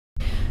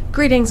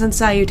Greetings and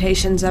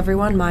salutations,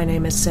 everyone. My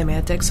name is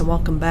Semantics, and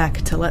welcome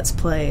back to Let's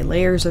Play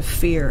Layers of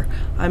Fear.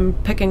 I'm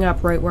picking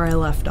up right where I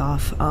left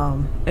off.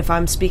 If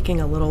I'm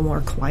speaking a little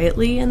more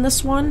quietly in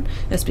this one,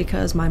 it's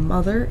because my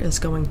mother is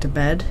going to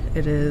bed.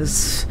 It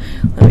is,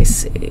 let me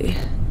see,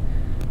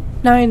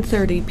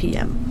 9:30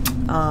 p.m.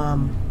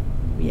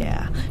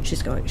 Yeah, she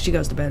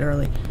goes to bed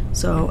early.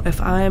 So if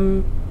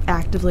I'm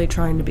actively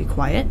trying to be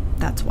quiet,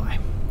 that's why.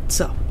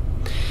 So,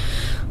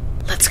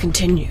 let's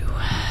continue.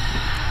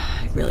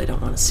 I really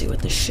don't want to see what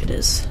this shit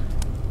is.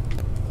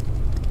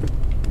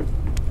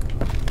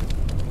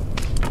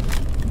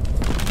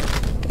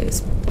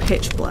 It's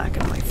pitch black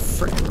in my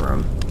freaking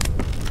room.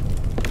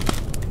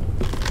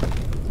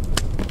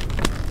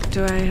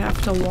 Do I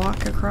have to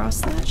walk across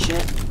that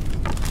shit?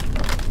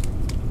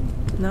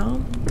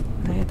 No?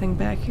 Anything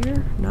back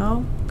here?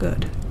 No?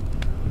 Good.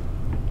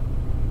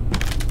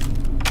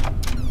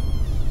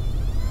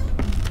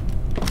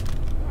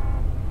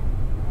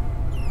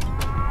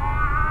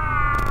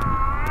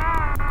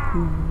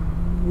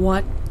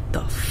 What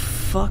the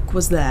fuck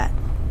was that?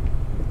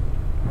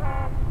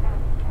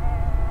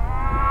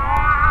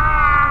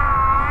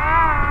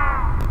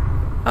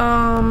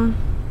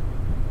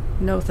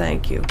 No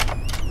thank you.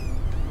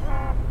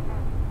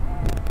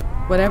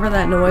 Whatever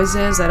that noise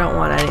is, I don't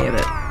want any of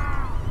it.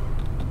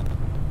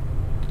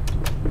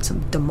 Some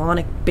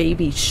demonic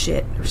baby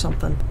shit or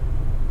something.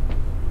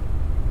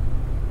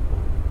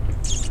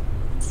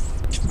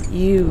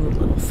 You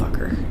little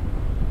fucker.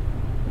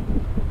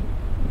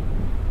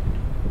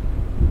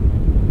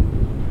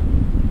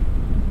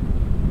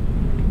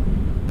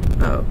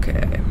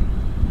 Okay.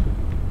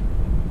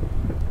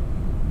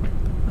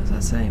 What does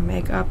that say?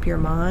 Make up your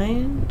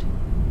mind?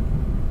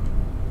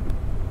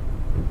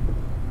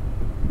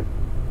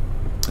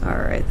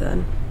 Alright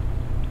then.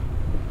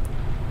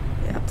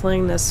 Yeah,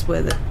 playing this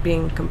with it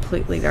being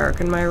completely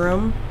dark in my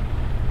room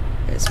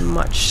is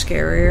much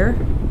scarier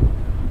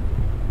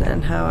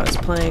than how I was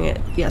playing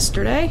it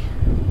yesterday.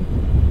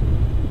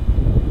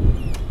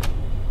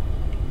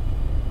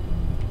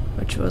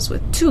 Which was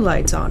with 2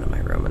 lights on in my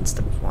room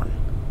instead of 1.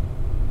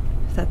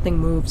 If that thing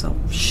moves, I'll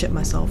shit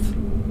myself.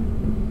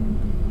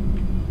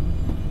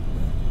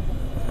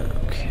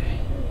 Okay.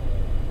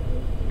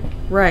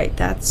 Right,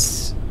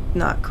 that's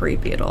not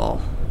creepy at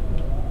all.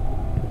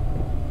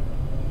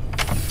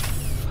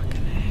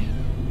 Fucking A.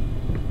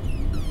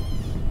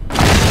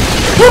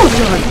 Oh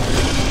god!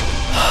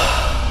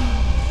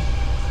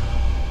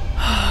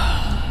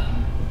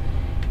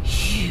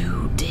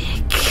 You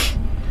dick.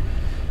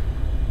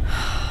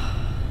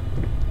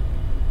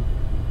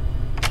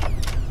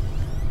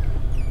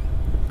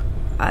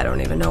 I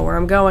don't even know where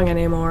I'm going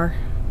anymore.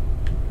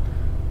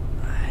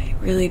 I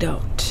really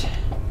don't.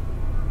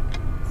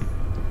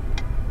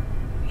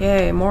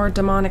 Yay, more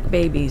demonic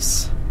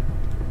babies.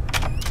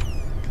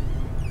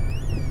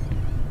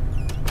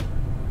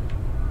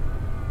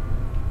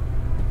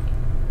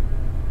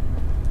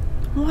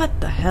 What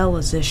the hell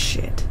is this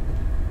shit?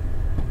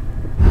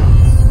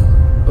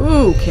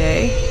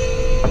 Okay.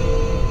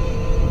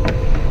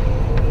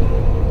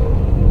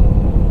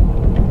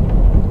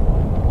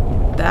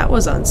 That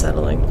was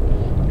unsettling.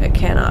 It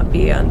cannot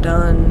be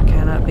undone,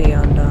 cannot be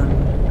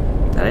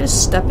undone. Did I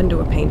just step into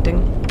a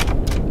painting?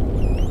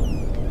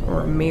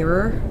 Or a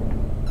mirror?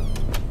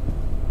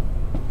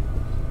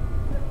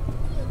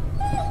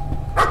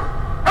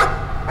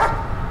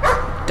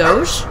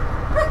 Doge?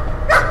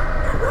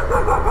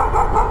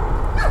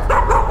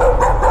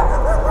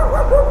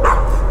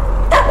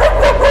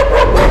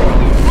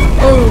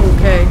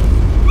 Okay.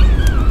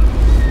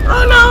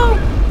 Oh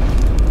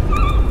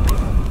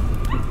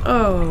no!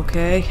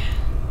 Okay.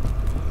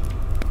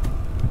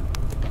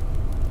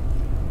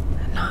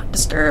 Not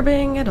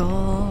disturbing at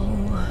all.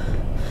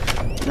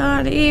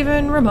 Not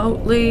even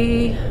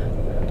remotely.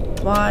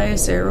 Why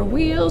is there a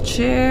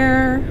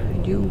wheelchair?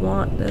 You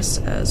want this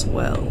as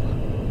well.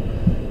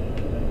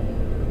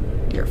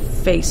 Your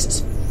face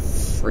is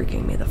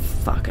freaking me the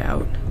fuck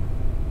out.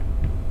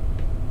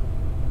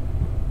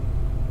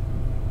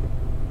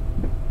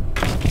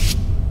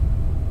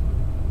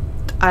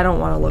 I don't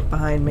want to look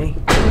behind me.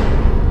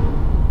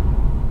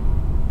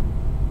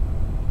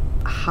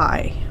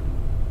 Hi.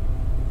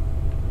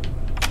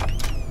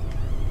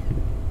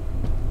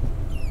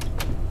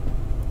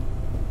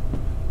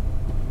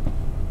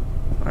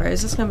 Alright,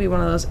 is this gonna be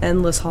one of those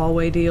endless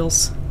hallway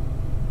deals?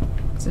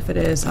 Because if it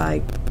is, I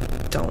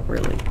don't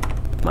really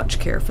much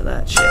care for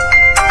that shit.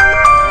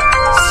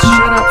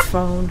 Shut up,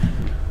 phone.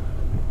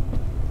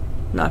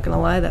 Not gonna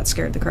lie, that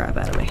scared the crap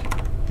out of me.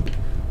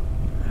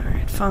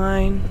 Alright,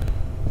 fine.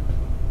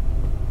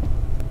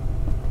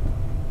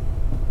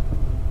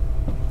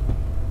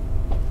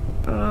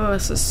 Oh,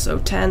 this is so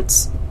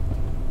tense.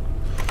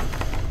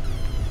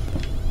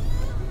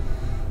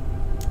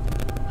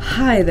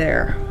 Hi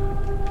there.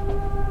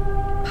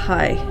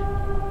 Hi.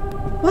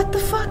 What the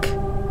fuck?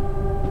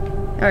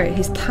 Alright,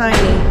 he's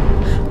tiny.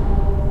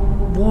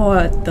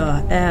 What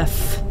the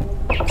F?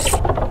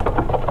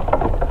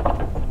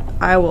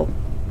 I will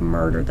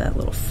murder that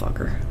little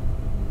fucker.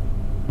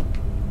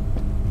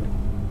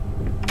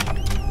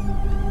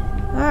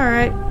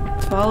 Alright,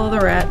 follow the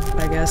rat,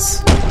 I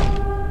guess.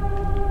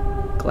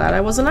 Glad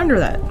I wasn't under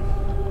that.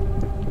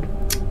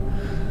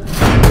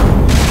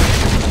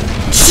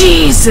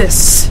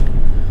 Jesus!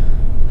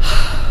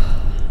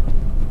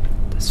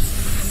 This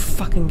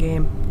fucking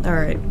game.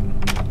 Alright.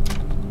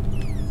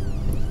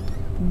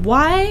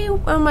 Why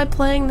am I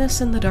playing this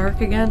in the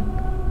dark again?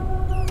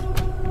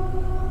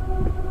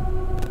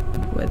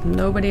 With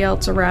nobody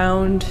else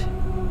around.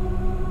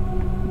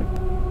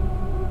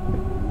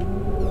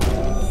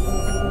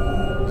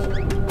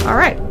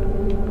 Alright.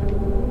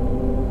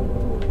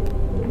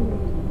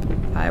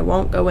 I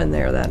won't go in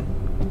there then.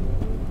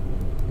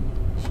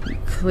 You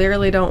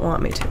clearly don't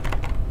want me to.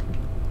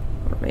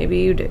 Or maybe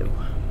you do.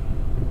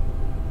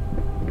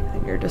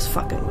 And you're just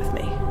fucking with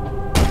me.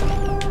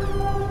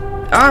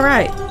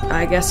 Alright.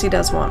 I guess he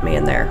does want me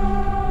in there.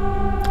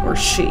 Or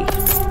she.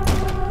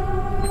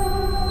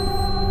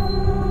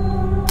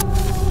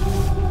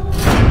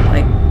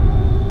 Like,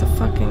 the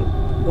fucking...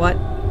 what?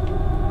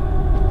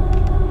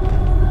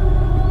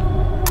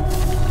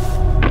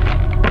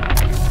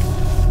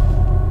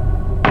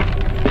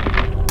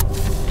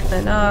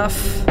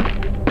 Enough.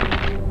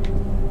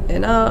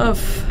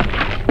 Enough.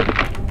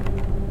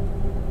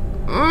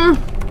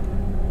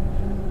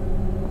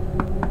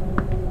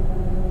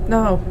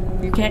 No,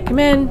 you can't come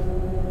in.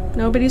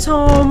 Nobody's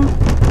home.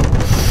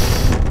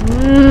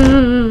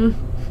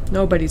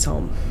 Nobody's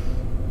home.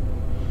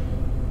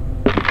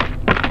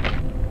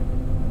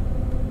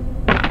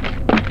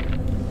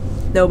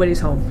 Nobody's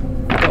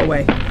home. Go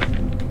away.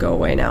 Go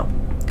away now.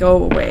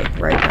 Go away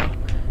right now.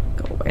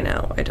 Go away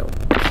now. I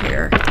don't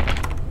care.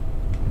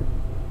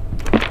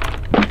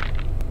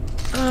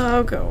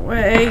 Oh, go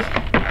away.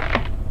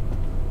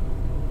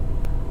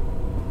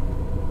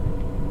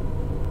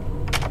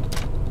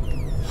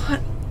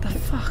 What the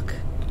fuck?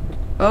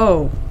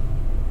 Oh.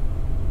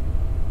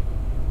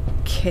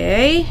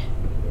 Okay.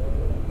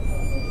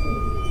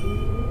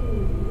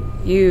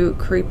 You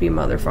creepy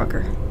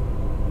motherfucker.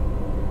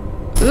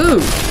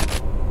 Ooh.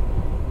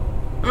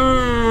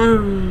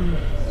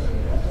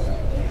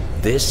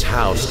 This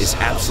house is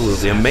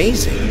absolutely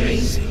amazing.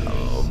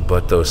 Oh,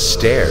 but those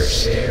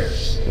stairs.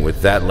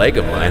 With that leg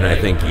of mine, I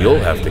think you'll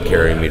have to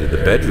carry me to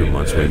the bedroom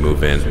once we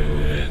move in.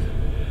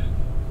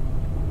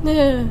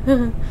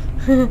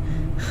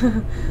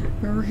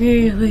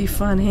 Really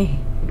funny.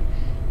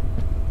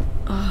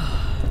 Oh.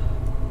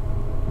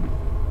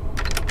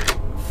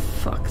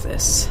 Fuck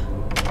this.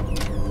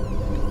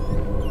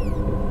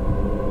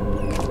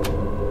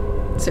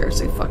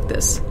 Seriously, fuck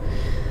this.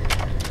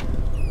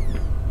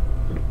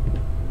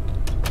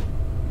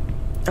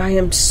 I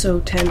am so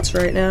tense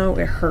right now,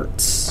 it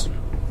hurts.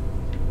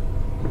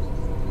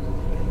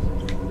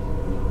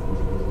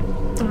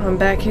 I'm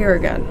back here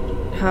again.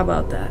 How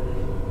about that?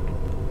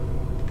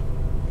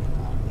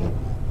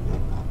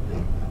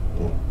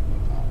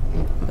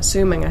 I'm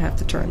assuming I have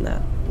to turn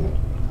that.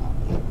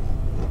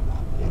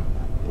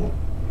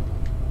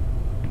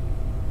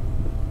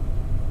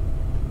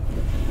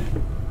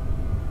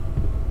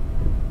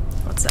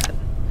 What's that?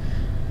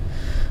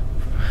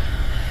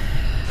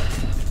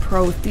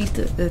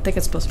 Prothesis. I think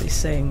it's supposed to be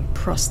saying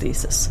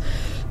prosthesis.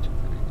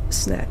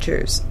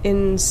 Snatchers.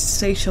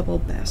 Insatiable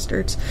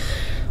bastards.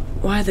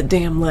 Why the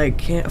damn leg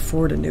can't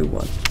afford a new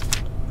one?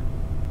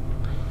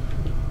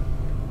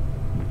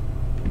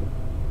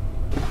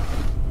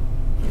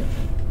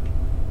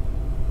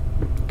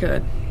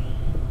 Good.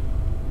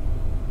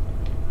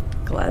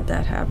 Glad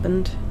that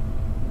happened.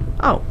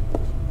 Oh.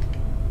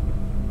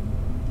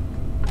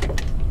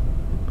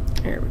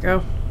 Here we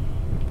go.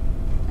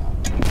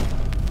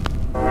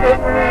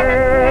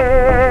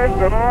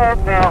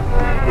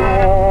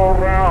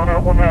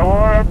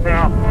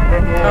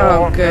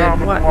 Oh, good.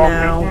 What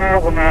now?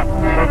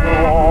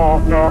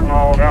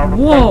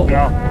 Whoa!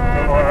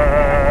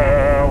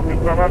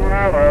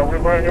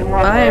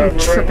 I am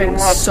tripping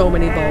so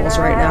many balls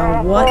right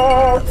now. What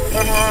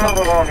the fuck?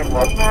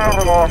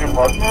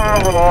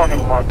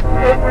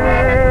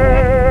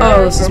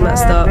 Oh, this is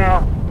messed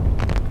up.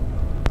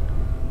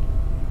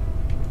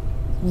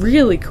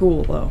 Really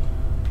cool, though.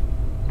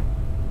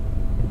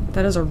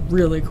 That is a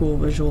really cool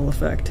visual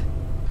effect.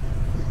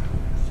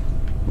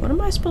 What am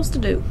I supposed to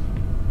do?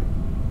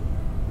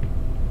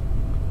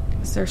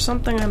 Is there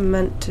something I'm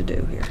meant to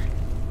do here?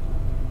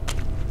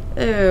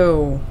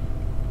 Ew.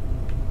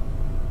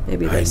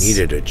 Maybe this. I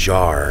needed a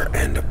jar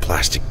and a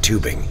plastic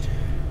tubing.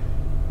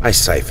 I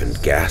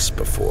siphoned gas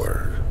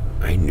before.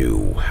 I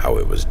knew how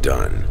it was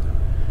done.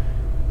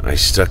 I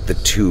stuck the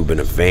tube in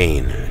a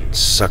vein and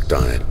sucked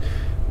on it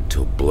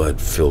until blood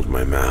filled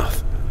my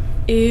mouth.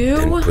 Ew.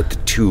 Then put the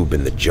tube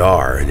in the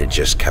jar and it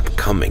just kept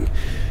coming.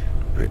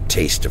 A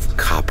taste of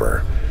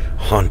copper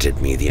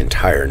haunted me the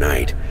entire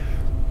night.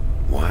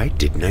 Why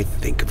didn't I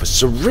think of a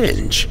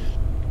syringe?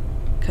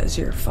 'Cause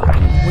you're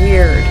fucking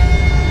weird.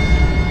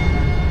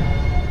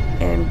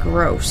 And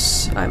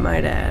gross, I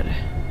might add.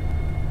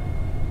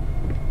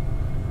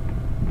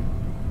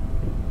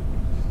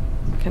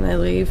 Can I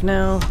leave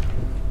now?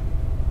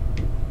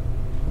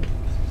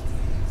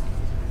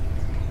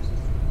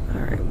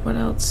 Alright, what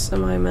else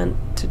am I meant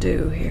to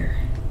do here?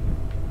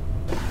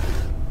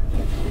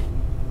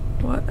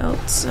 What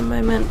else am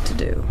I meant to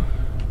do?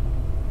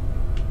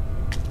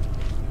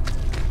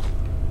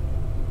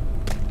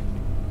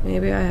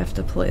 Maybe I have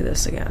to play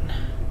this again.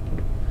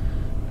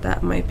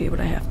 That might be what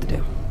I have to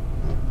do.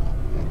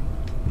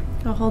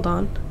 Oh, hold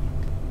on.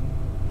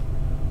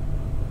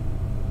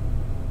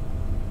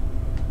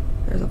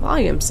 There's a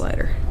volume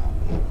slider.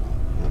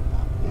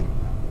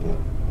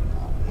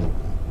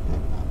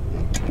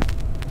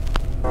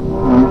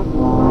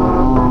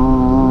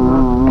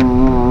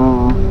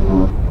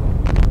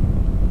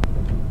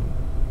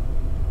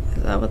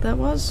 Is that what that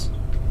was?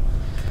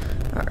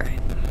 Alright.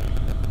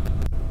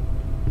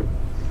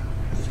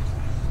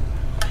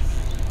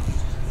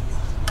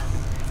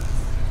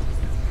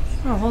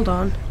 Oh, hold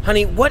on.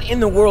 Honey, what in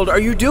the world are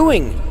you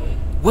doing?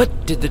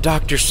 What did the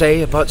doctor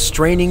say about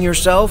straining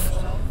yourself?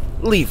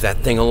 Leave that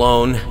thing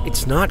alone.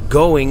 It's not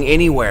going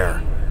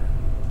anywhere.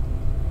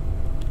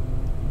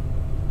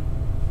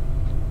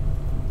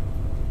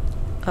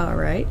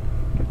 Alright.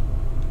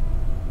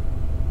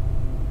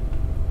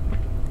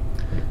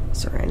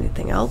 Is there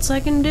anything else I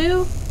can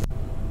do?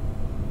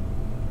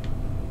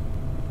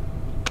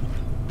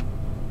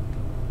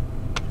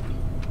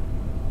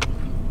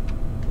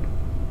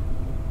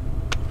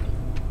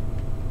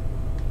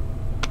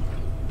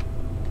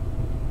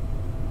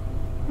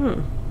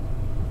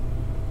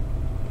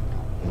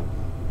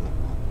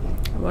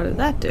 What did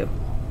that do?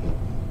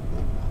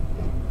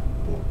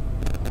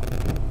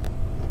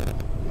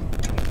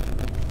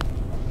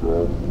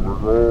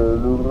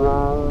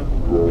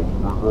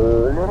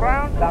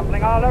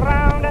 Stumbling all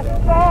around,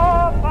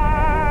 so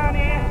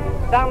funny.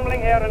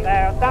 Stumbling here and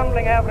there,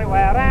 stumbling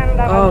everywhere, and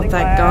oh,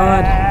 thank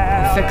God.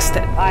 I fixed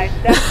it. I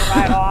stepped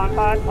right on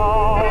her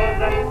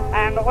toes,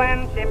 and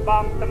when she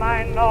bumped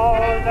my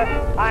nose,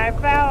 I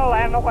fell,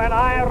 and when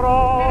I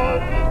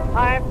rose,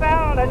 I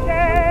felt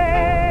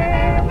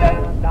ashamed.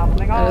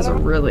 Stumbling all That is a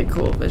really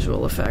cool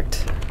visual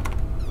effect.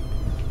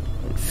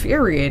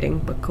 Infuriating,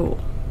 but cool.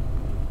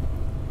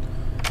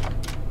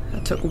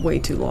 That took way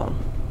too long.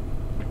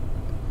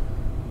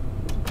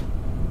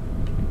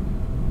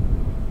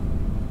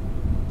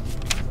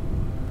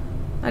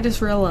 I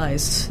just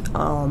realized,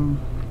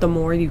 the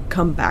more you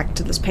come back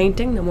to this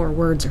painting, the more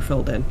words are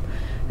filled in.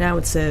 Now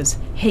it says,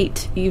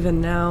 hate,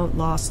 even now,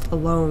 lost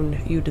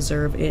alone, you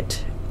deserve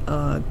it.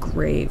 A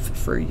grave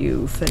for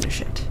you, finish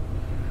it.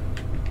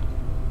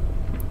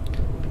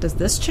 Does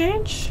this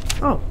change?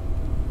 Oh.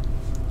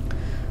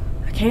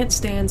 I can't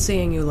stand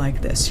seeing you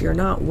like this. You're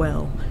not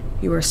well.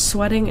 You were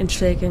sweating and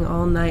shaking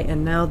all night,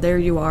 and now there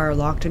you are,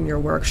 locked in your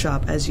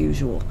workshop as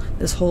usual.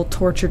 This whole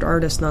tortured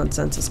artist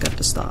nonsense has got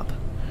to stop.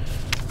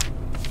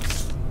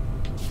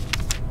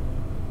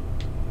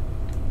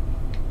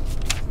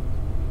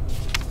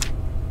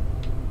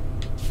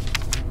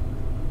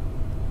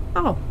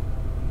 Oh.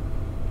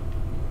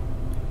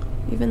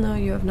 Even though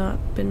you have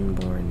not been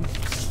born.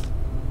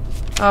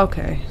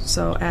 Okay,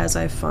 so as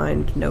I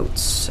find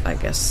notes, I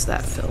guess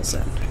that fills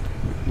in.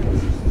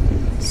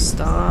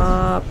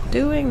 Stop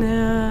doing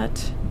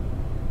that.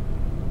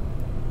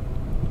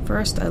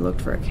 First, I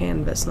looked for a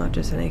canvas, not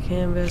just any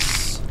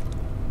canvas.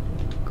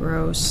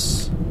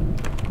 Gross.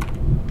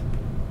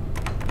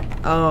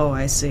 Oh,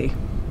 I see.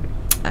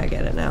 I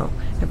get it now.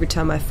 Every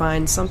time I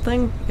find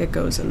something, it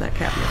goes in that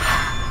cabinet.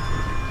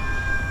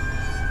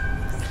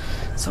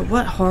 So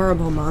what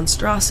horrible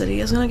monstrosity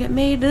is gonna get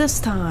made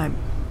this time?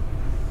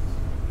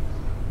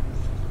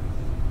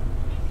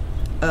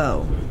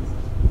 Oh.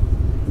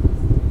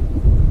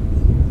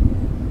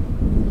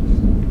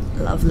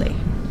 Lovely.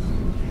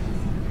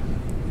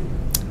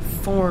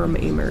 Form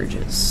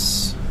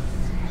emerges.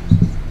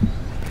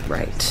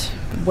 Right.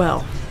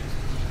 Well,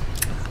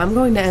 I'm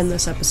going to end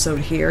this episode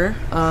here.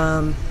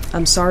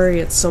 I'm sorry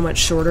it's so much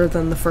shorter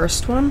than the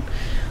first one.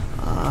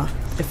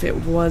 If it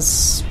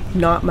was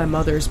not my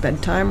mother's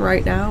bedtime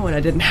right now and I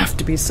didn't have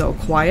to be so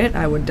quiet,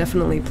 I would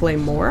definitely play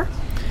more.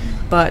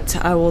 But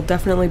I will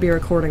definitely be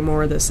recording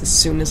more of this as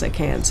soon as I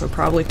can, so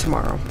probably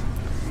tomorrow,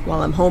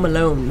 while I'm home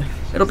alone.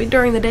 It'll be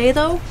during the day,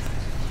 though.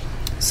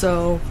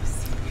 So,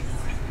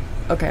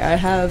 okay, I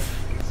have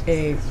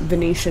a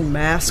Venetian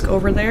mask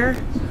over there,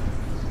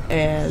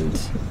 and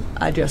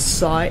I just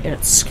saw it and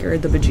it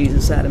scared the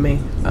bejesus out of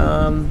me.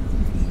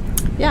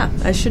 Yeah,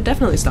 I should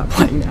definitely stop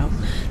playing now.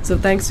 So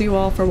thanks to you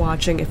all for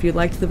watching. If you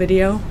liked the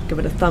video, give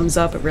it a thumbs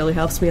up. It really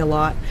helps me a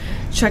lot.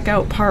 Check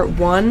out part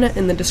 1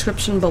 in the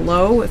description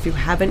below if you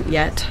haven't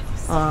yet.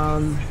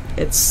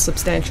 It's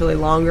substantially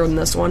longer than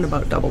this one,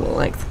 about double the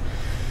length.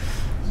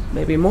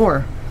 Maybe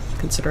more,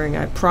 considering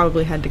I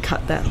probably had to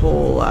cut that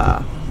whole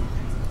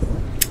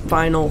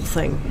vinyl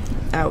thing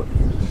out.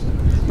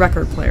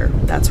 Record player,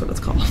 that's what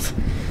it's called.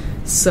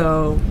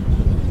 So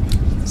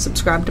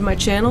subscribe to my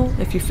channel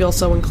if you feel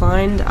so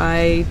inclined.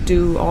 I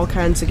do all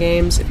kinds of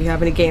games. If you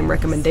have any game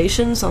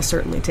recommendations, I'll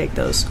certainly take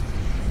those.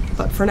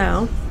 But for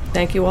now,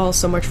 thank you all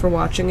so much for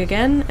watching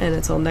again, and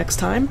until next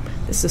time,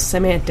 this is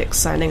Semantics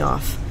signing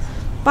off.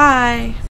 Bye!